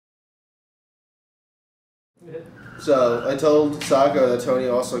So I told Sago that Tony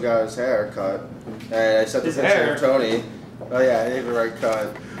also got his hair cut, and I sent the picture of Tony. Oh yeah, I need the right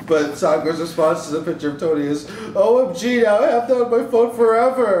cut. But Sago's response to the picture of Tony is, "OMG, now I have that on my phone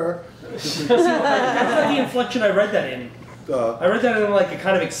forever." That's not the inflection I read that in. I read that in like a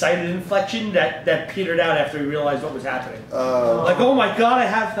kind of excited inflection that petered out after he realized what was happening. Like, oh my god, I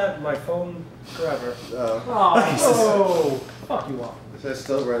have that on my phone forever. Oh, fuck you all. I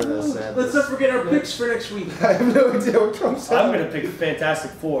still read it as sad. Let's not forget our picks for next week. I have no idea what comes out. I'm gonna pick Fantastic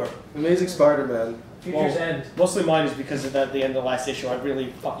Four. Amazing Spider-Man. Future's End. Mostly mine is because of the end of the last issue. I'm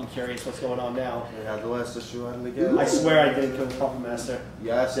really fucking curious what's going on now. Yeah, the last issue on again. I swear I didn't kill the Puppet Master.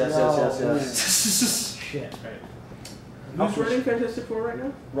 Yes. Shit. Right. Who's running Fantastic Four right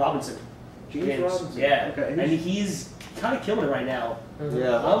now? Robinson. James Robinson. Yeah. Okay. And he's kind of killing it right now.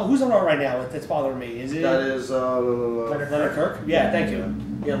 Yeah. Who's on right now? That's bothering me. Is it? That is Leonard Kirk? Yeah, thank you.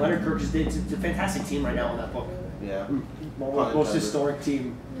 Yeah, Leonard Kirk it's a fantastic team right now on that book. Yeah. Most historic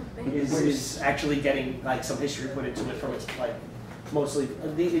team is actually getting like some history put into it from its like mostly.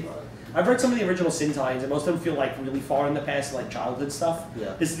 I've read some of the original Sin tie-ins, and most of them feel like really far in the past, like childhood stuff.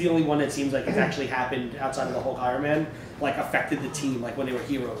 Yeah. This is the only one that seems like it's actually happened outside of the Hulk Iron Man, like affected the team, like when they were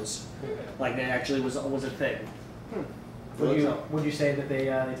heroes, like that actually was a thing. Would you say that they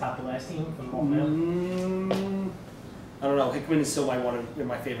topped the last team from the Hulk? I don't know. Hickman is still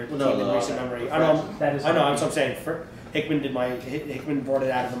my favorite team in recent memory. I know. That's what I'm saying. Hickman brought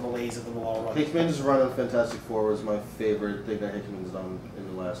it out of the malaise of the Malala run. Hickman's run of Fantastic Four was my favorite thing that Hickman's done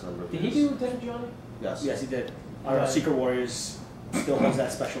in the last number of years. Did he do Dead of Johnny? Yes. Yes, he did. I don't know. Secret Warriors still holds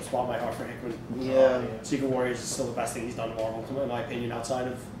that special spot in my heart for Hickman. Yeah. Secret Warriors is still the best thing he's done in Marvel, in my opinion, outside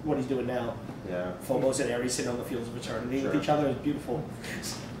of what he's doing now. Yeah. Phobos and Ares sitting on the fields of eternity with each other is beautiful.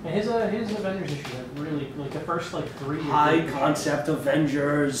 And his Avengers issue had really, like the first 3 high concept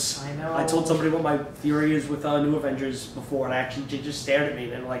Avengers. I know. I told somebody what my theory is with New Avengers before, and actually they just stared at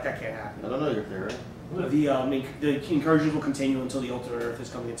me and like, that can't happen. I don't know your theory. The incursions will continue until the Ultimate Earth is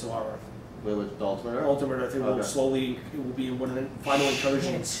coming into our Earth. Wait, with the Ultimate Earth? Ultimate Earth, it will be one of the final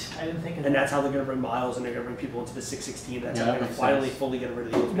incursions. I didn't think of that. And that's how they're going to bring Miles, and they're going to bring people into the 616. That's how they're going to finally fully get rid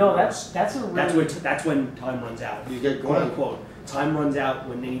of the Ultimate No, Earth. that's a really... That's when time runs out. You get quote unquote. Time runs out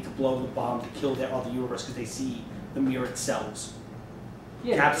when they need to blow the bomb to kill their other universe because they see the mirrored selves.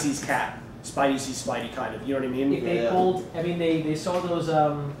 Yeah, Cap sees Cap. Spidey sees Spidey, kind of. You know what I mean? If they pulled, I mean, they saw those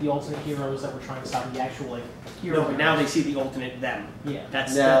the alternate heroes that were trying to stop the actual hero. No, but now they see the alternate them. Yeah.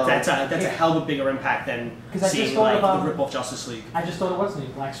 That's a hell of a bigger impact than seeing like the rip-off Justice League. I just thought it was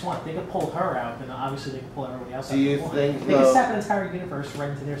named Black Swan. They could pull her out, then obviously they could pull everybody else out. Do you think they could snap an entire universe right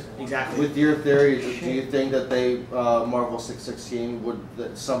into their story? Exactly. With your theory, do you think that they Marvel 616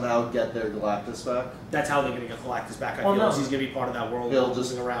 would somehow get their Galactus back? That's how they're going to get Galactus back. I feel he's going to be part of that world. He'll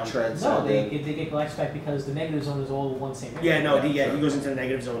just around. No, they get Galactus back because the negative zone is all one same area. Yeah, no, he goes into the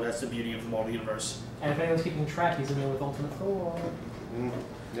negative zone. That's the beauty of the Marvel universe. And if anyone's keeping track, he's in there with Ultimate Thor.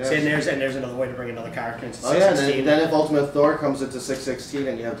 Yes. See, and there's another way to bring another character into 616. Oh yeah, then if Ultimate Thor comes into 616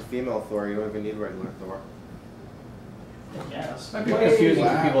 and you have the female Thor, you don't even need regular Thor. Yes. Might be confusing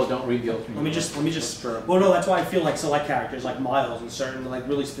for people who don't read the Ultimate. Let me just. Well, no, that's why I feel like select characters like Miles and certain like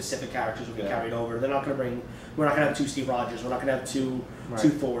really specific characters will be carried over. They're not going to bring. We're not going to have 2 Steve Rogers. We're not going to have two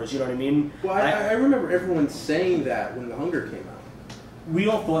Thors. You know what I mean? Well, I remember everyone saying that when The Hunger came out. We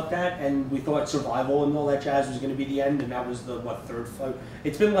all thought that, and we thought survival and all that jazz was going to be the end, and that was the third.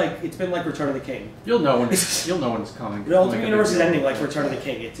 It's been like Return of the King. You'll know when it's coming. The Ultimate Universe is ending like Return of the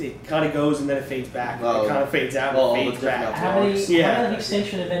King. It kind of goes and then it fades back. It kind of fades out and fades back. How many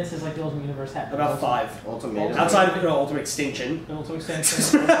extinction events has like the Ultimate Universe had? About 5. Outside of Ultimate Extinction. Ultimate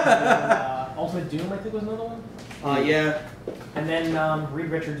Extinction. Ultimate Doom, I think, was another one. Yeah. And then Reed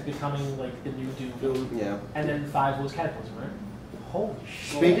Richards becoming like the new Doom. Yeah. And then 5 was Cataclysm, right? Holy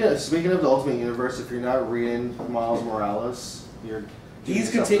shit. Speaking of the Ultimate Universe, if you're not reading Miles Morales,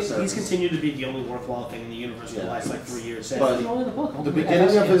 he's continued to be the only worthwhile thing in the universe for the last 3 years. But the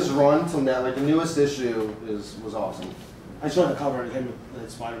beginning of his run till now, like the newest issue, was awesome. I saw the cover of him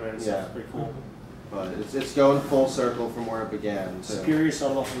with Spider-Man and stuff. It's pretty cool. But it's going full circle from where it began. Too. Superior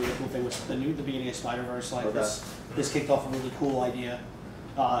started off a really cool thing with the beginning of Spider-Verse. Like this kicked off a really cool idea,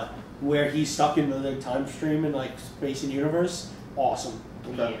 where he's stuck in the time stream and like space and universe. Awesome.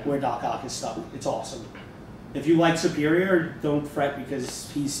 Okay. Where Doc Ock is stuck. It's awesome. If you like Superior, don't fret because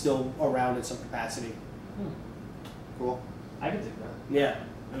he's still around in some capacity. Cool. I can take that. Yeah.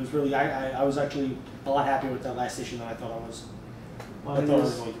 It was really, I was actually a lot happier with that last issue than I thought I was. Well, I thought it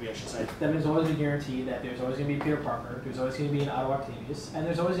was going to be, I should say. That means always a guarantee that there's always going to be Peter Parker, there's always going to be an Otto Octavius, and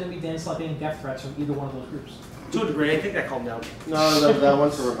there's always going to be Dan Slott getting death threats from either one of those groups. To a degree, I think that calmed down. No, that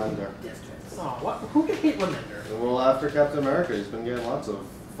one's a reminder. Oh, what? Who can hate Remender? Well, after Captain America, he's been getting lots of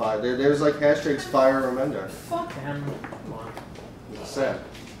fire. There's like hashtags fire Remender. Fuck him. Come on. It's sad.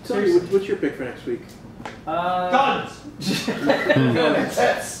 Tony, what's your pick for next week? Guns!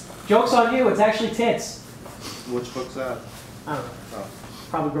 Joke's on you, it's actually tits. Which book's that? I don't know. Oh.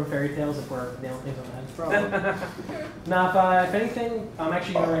 Probably Grim Fairy Tales if we're nailing things on the head. Probably. Now, if anything, I'm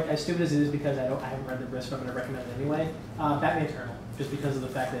actually going to, as stupid as it is because I haven't read the risk, but I'm going to recommend it anyway. Batman Eternal, just because of the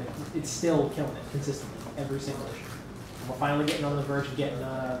fact that it's still killing it consistently, every single issue. And we're finally getting on the verge of getting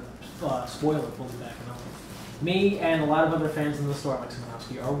spoiler fully back. Me and a lot of other fans in the store, like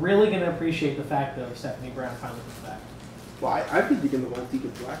Simonowski, are really going to appreciate the fact of Stephanie Brown finally comes back. Well, I've been digging the One Deacon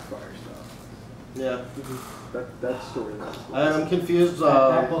Blackfire stuff. Yeah. That story. I'm confused.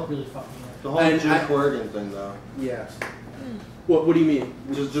 That book really fucked me up. The whole Jim Corrigan thing, though. Yeah. What do you mean?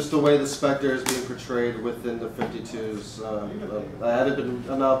 Just the way the Spectre is being portrayed within the 52s. I haven't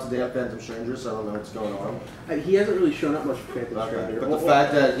been out to damn Phantom Stranger, so I don't know what's going on. He hasn't really shown up much for Phantom Stranger. But the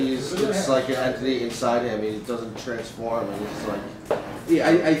fact that he's just like an entity inside him, he doesn't transform, and he's like. Yeah,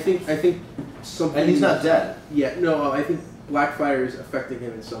 I think something. And he's not dead. Yeah, no, I think Blackfire is affecting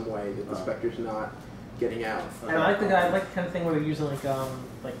him in some way that the Spectre's not getting out. And I like the kind of thing where they're using like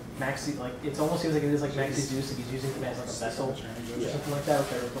Maxi, like it almost seems like it is like Maxi Zeus, like he's using him as like a vessel or something like that.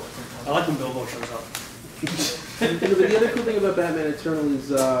 I like when Bilbo shows up. And the other cool thing about Batman Eternal is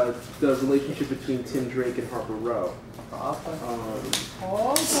the relationship between Tim Drake and Harper Row. I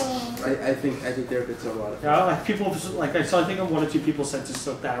think their bits are a lot of fun. Yeah, like people, like I saw, I think one or two people sent us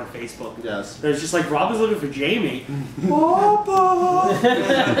that on Facebook. Yes. There's just like Rob is looking for Jamie.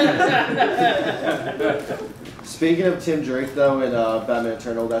 Speaking of Tim Drake, though, in Batman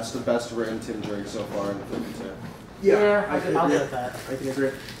Eternal, that's the best written Tim Drake so far in the 52. Yeah, I can agree with that. I can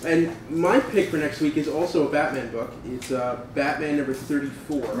agree. And my pick for next week is also a Batman book. It's Batman number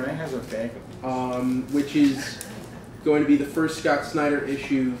 34. Ray has a bag of which is going to be the first Scott Snyder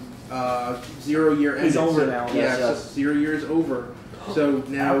issue, 0 year end. He's over now. Yeah, so 0 years over. So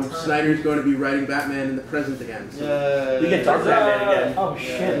now Snyder's going to be writing Batman in the present again. So. We get Dark Batman again. Oh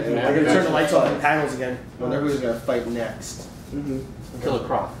shit! They're going to turn the lights off and panels again. Wonder who's going to fight next. Killer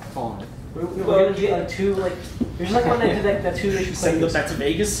Croc. Fallen. We're gonna get like two like there's like one that did that 2 issue Send them back to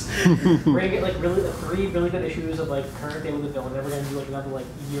Vegas. We're gonna get like 3 really good issues of like current day with the villain. Then we're gonna do like another like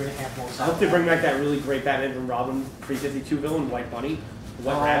year and a half more. I hope they bring back that really great Batman and Robin 352 villain, White Bunny,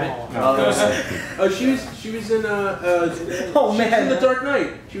 White Rabbit. Oh, she was in Oh man, she was in the Dark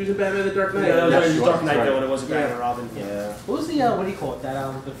Knight. She was in Batman the Dark Knight. Yeah, that was she Dark was, Knight right. villain. It wasn't Batman and Robin. Yeah. What was the what do you call it?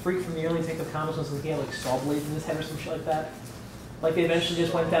 That the freak from the early take of comics was like he had like saw blades in his head or some shit like that. Like they eventually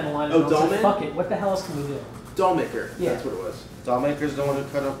just went down the line and was like, fuck it, what the hell else can we do? Dollmaker. Yeah. That's what it was. Dollmaker's the one who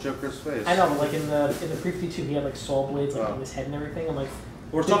cut off Joker's face. I know, but like in the Pre-52 he had like saw blades like in his head and everything. I'm like,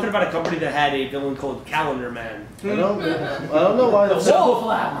 We're talking about a company that had a villain called Calendar Man. I don't know why.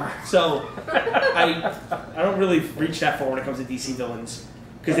 Wallflower. So I don't really reach that far when it comes to DC villains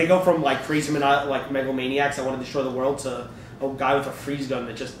because they go from like crazy like megalomaniacs that want to destroy the world to a guy with a freeze gun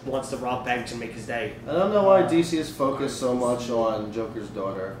that just wants to rob banks and make his day. I don't know why DC is focused so much on Joker's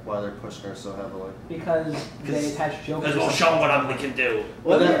daughter. Why they're pushing her so heavily. Because they attach Joker. Because we'll show them what we can do.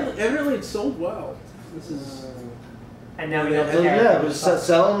 Well, evidently it sold well. This is. And now we know the Yeah, character. but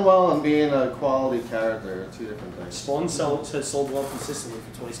selling well and being a quality character are 2 different things. Spawn has sold well consistently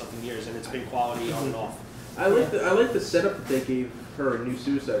for 20-something years, and it's been quality on and off. I like the setup that they gave her in New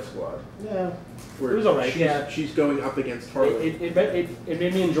Suicide Squad. Yeah. Where It was alright. She's going up against Harley. It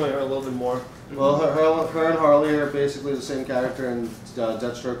made me enjoy her a little bit more. Well, her and Harley are basically the same character in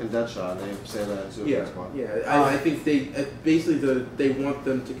Deathstroke and Deadshot. They say that in Suicide Squad. Yeah. I think they basically they want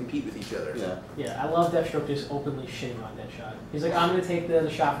them to compete with each other. Yeah. Yeah, I love Deathstroke just openly shitting on Deadshot. He's like, I'm going to take the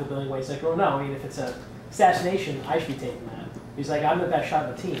shot for the Billy White. He's like, oh no, I mean, if it's an assassination, I should be taking that. He's like, I'm the best shot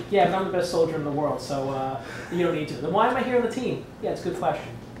in the team. Yeah, but I'm the best soldier in the world, so you don't need to. Then why am I here on the team? Yeah, it's a good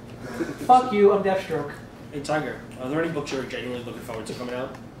question. Fuck you, I'm Deathstroke. Hey Tiger, are there any books you're genuinely looking forward to coming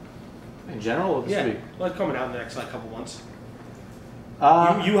out? In general, or this week? Like coming out in the next like couple months.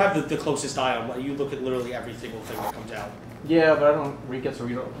 You You have the closest eye on. You look at literally every single thing that comes out. Yeah, but I don't get to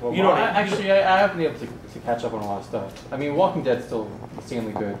read it. Well, You don't- actually, I haven't been able to catch up on a lot of stuff. I mean, Walking Dead's still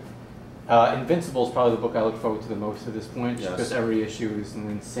insanely good. Invincible is probably the book I look forward to the most at this point, just because every issue is an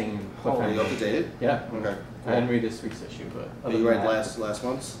insane Are you up to date? Yeah. Okay. I didn't read this week's issue, but other You than read that- last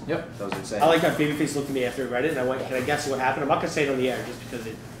month's? Yep. That was insane. I like that Babyface looked at me after he read it, and I went, "Can I guess what happened?" I'm not gonna say it on the air just because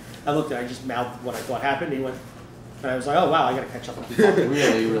I looked at it, I just mouthed what I thought happened, and he went, and I was like, "Oh wow, I gotta catch up with these."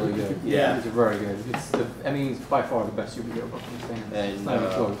 Really, really good. Yeah. It's very good. It's by far the best superhero book I'm saying. And It's not even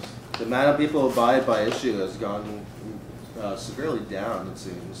close. the amount of people who buy it by issue has gone severely down, it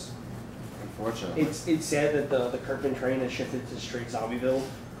seems. Unfortunately. It's sad that the Kirkman train has shifted to straight Zombieville,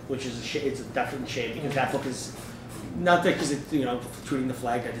 which is it's a definite shame because that book is not that because it's tweeting the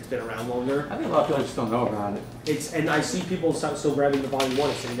flag that it's been around longer. I think a lot of people just don't know about it. And I see people still grabbing the volume 1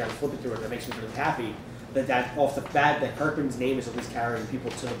 and sitting down and flipping through it. That makes me really happy that off the bat that Kirkman's name is at least carrying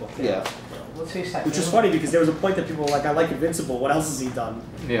people to the book. Yeah. Let's face that. Which is funny because there was a point that people were like, I like Invincible, what else has he done?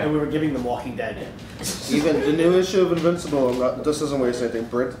 Yeah. And we were giving them Walking Dead. Even the new issue of Invincible, this doesn't waste anything.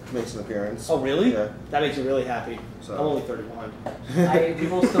 Britt makes an appearance. Oh, really? Yeah. That makes me really happy. So. I'm only 31.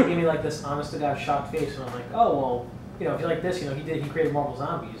 People still give me like this honest to God shocked face, and I'm like, oh well, if you like this, he created Marvel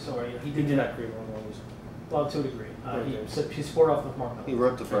Zombies, or he did not create Marvel Zombies. Well, to a degree, he scored off with Marvel. He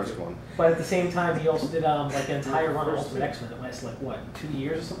wrote the first one. But at the same time, he also did like an entire run of Ultimate X-Men that lasted like what, 2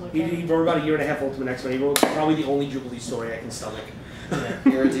 years or something like that. He wrote about a year and a half Ultimate X-Men. He wrote probably the only Jubilee story I can stomach.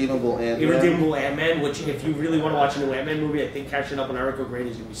 Irredeemable Ant-Man. Irredeemable Ant-Man, which if you really want to watch a new Ant-Man movie, I think catching up on Eric O'Grady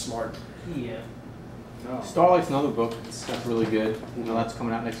is gonna be smart. Yeah. Oh. Starlight's another book that's really good. That's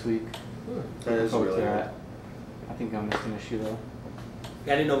coming out next week. That is really good. I think I missed an issue though.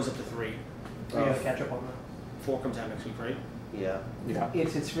 Yeah, I didn't know it was up to 3. You gotta catch up on that. 4 comes out next week, right? Yeah. Yeah.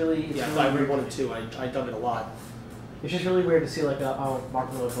 It's really. I read 1 and 2. I dug it a lot. It's just really weird to see like a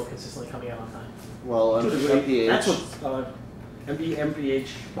Mark Miller book consistently coming out on time. Well, MPH. That's what MPH.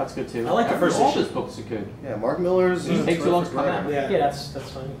 That's good too. I like the first all issue. his books are good. Yeah, Mark Miller's. It takes so long to come out. Yeah. Yeah, that's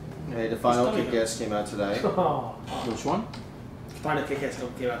funny. Hey, the final Kick-Ass came out today. Which one? Final Kick-Ass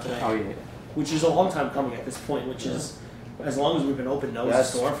came out today. Oh yeah. Which is a long time coming at this point, which is as long as we've been open, no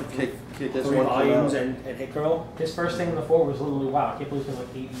store for 3 volumes and Hit Girl. His first thing in the 4 was literally wow. I can't believe it's been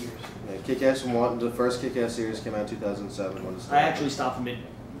like 8 years. Yeah, Kick-Ass the first Kick-Ass series came out in 2007. I actually stopped them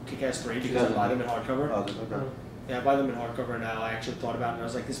at Kick-Ass 3 because I buy them in hardcover. Oh, okay. Yeah, I buy them in hardcover now. I actually thought about it and I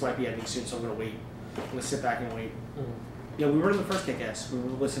was like, this might be ending soon, so I'm gonna wait. I'm gonna sit back and wait. Yeah, we were in the first Kick-Ass. We were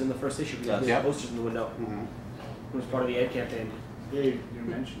listed in the first issue. We had the posters in the window. It was part of the Ed campaign. Yeah, you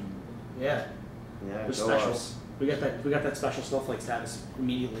mentioned. Yeah. Yeah, it was special. We got that special snowflake status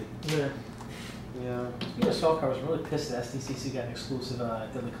immediately. Yeah. Yeah. Speaking of soft covers, I'm really pissed that SDCC got an exclusive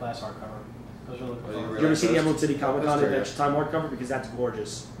Deadly Class hardcover. I was really looking forward. Did you ever see the Emerald City Comic Con Adventure Time hardcover? Because that's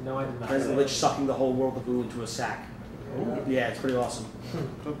gorgeous. No, I did not. That's the Lich sucking the whole world of Boo into a sack. Ooh. Yeah, it's pretty awesome.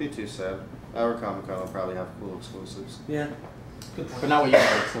 Don't be too sad. Our Comic Con will probably have cool exclusives. Yeah. Good point. But not what you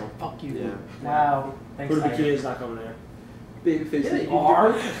like, so fuck you. Yeah. Wow. Thanks. Good Bikini is not coming there. Babyface. Yeah, they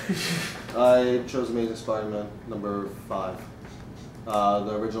are. I chose Amazing Spider-Man #5.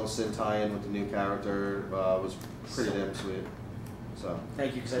 The original Sin tie-in with the new character was pretty damn sweet. So.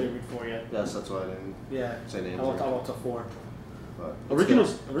 Thank you, because I didn't read 4 yet. Yes, that's why I didn't say names. I want to 4. But original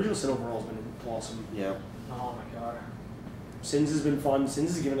Sin overall has been awesome. Yeah. Oh my god. Sins has been fun.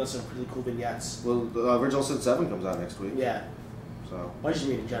 Sins has given us some really cool vignettes. Well, the original Sin 7 comes out next week. Yeah. So. I just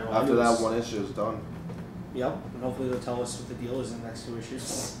mean in general. After that, 1 issue is done. Yep, and hopefully they'll tell us what the deal is in the next 2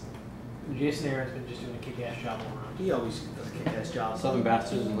 issues. Jason Aaron's been just doing a kick-ass job all around. He always does a kick-ass job. Southern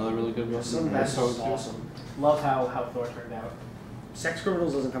Bastards is another really good one. Southern Bastards is awesome. Love how Thor turned out. Sex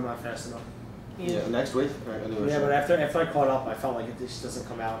Criminals doesn't come out fast enough. Yeah, next week. Yeah, but after I caught up, I felt like it just doesn't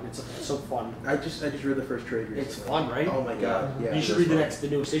come out. It's so fun. I just read the first trade. It's fun, right? Oh my god! Yeah. You should read the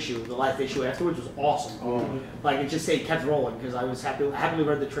newest issue. The last issue afterwards was awesome. Oh. Like it just kept rolling because I was happily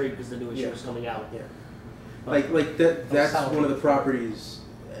read the trade because the new issue was coming out. Yeah. Like that. That's one of the properties.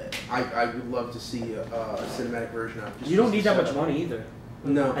 I would love to see a cinematic version of. You don't need that much money either.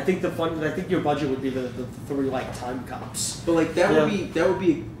 No. I think your budget would be the 3 like time cops. But like that would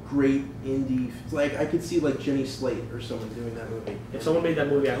be a great indie. Like I could see like Jenny Slate or someone doing that movie. If someone made that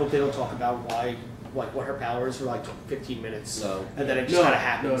movie, I hope they don't talk about what her powers for like 15 minutes. No. And then it just kind of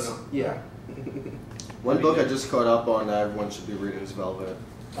happens. No. Yeah. One book I just caught up on that everyone should be reading is Velvet.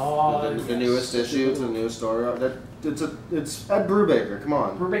 Oh, the newest issue to the newest story. It's Ed Brubaker. Come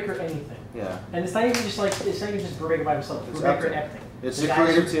on. Brubaker anything. Yeah. And it's not even just Brubaker by himself. It's Brubaker and everything. It's the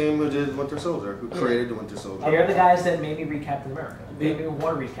creative team who did Winter Soldier, who created the Winter Soldier. They're the guys that made me read Captain America. They made me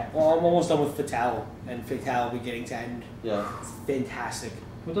want to read Captain Well, I'm almost done with Fatale, and Fatale beginning to end. Yeah. It's fantastic.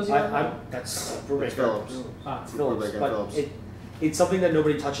 Who does he That's Brubaker. It's Phillips. It's Phillips. Brubaker and But Phillips. it's something that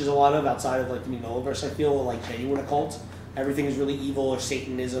nobody touches a lot of outside of like the Nomiverse. I feel like genuine occult. Everything is really evil or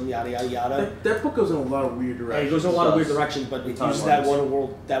Satanism, yada yada yada. That book goes in a lot of weird directions. Yeah, it goes in a lot of weird directions, but it uses that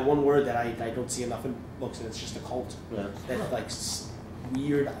Timelines. one word that I don't see enough in books, and it's just a cult. Yeah. That like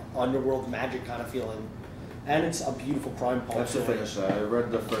weird underworld magic kind of feeling, and it's a beautiful crime I pulp have to story. finish that. I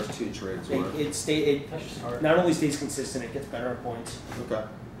read the first 2 trades. worth. It not only stays consistent, it gets better at points. Okay.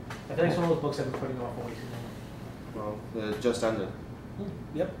 I feel like it's one of those books I've been putting off all week. Well, it just ended.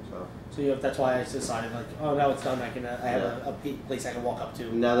 Yep. So That's why I decided, like, oh, now it's done. I have a place I can walk up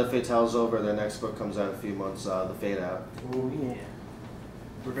to. now that Fatale's over, their next book comes out in a few months. The Fate Out. Oh yeah.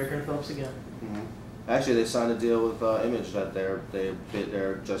 Rebecca and Phillips again. Actually, they signed a deal with Image that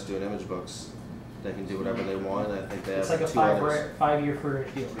they're just doing Image books. They can do whatever they want. I think they It's have like a 5-year for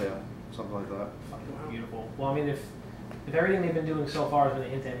deal. Yeah, something like that. Beautiful. Well, I mean, if everything they've been doing so far is going to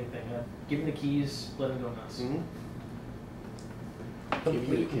hint at anything, give them the keys, let them go nuts. Give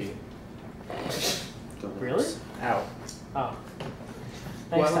me the key. Really? Ow. Oh.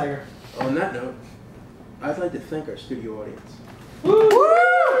 Thanks, Well, Tiger. On that note, I'd like to thank our studio audience. Woo!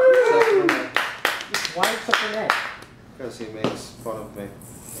 Why such a neck? Because he makes fun of me.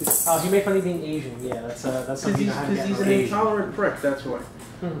 Oh, he made fun of being Asian. Yeah, that's something you Because he's an intolerant prick, that's why.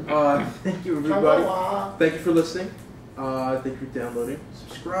 Thank you, everybody. Thank you for listening. Thank you for downloading.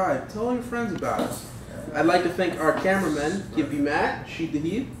 Subscribe. Tell all your friends about us. I'd like to thank our cameramen, Gibby Matt, Sheed the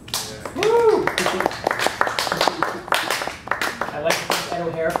Heat. Woo! I'd like to thank Ed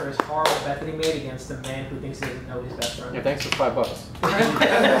O'Hare for his horrible bet that he made against a man who thinks he doesn't know his best friend. Yeah, thanks for $5.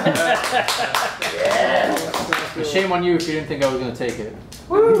 Yeah. Shame on you if you didn't think I was going to take it.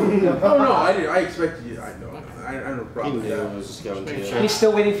 Oh no, I did. I expected you. I know. I have no problem with It that. was just going to And he's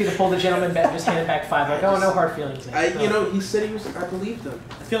still waiting for you to pull the gentleman bet and just hand it back 5. Like, oh, no hard feelings. You know, he said he was. I believed him.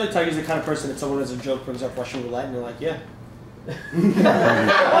 I feel like Tiger's the kind of person that someone as a joke brings up Russian roulette and you're like, yeah.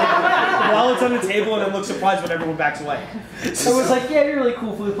 While it's on the table and then looks surprised when everyone backs away. So it was like, yeah, you're really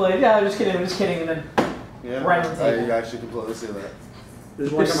cool flute player. Yeah, I'm just kidding, and then right on the table. I actually completely see that.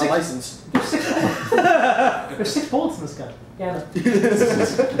 There's one on my license. There's 6 bullets in this gun. Yeah, no.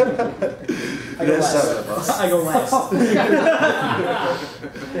 I go last. I go last.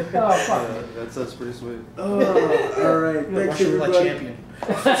 Oh, fuck. That's pretty sweet. Alright, thanks Russian roulette everybody. champion.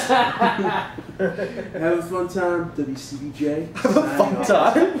 Have a fun time, WCBJ. Have a fun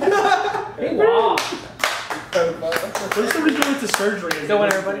time. Hey, wow. At least somebody's going to surgery. Go on,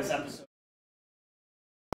 everybody. This episode.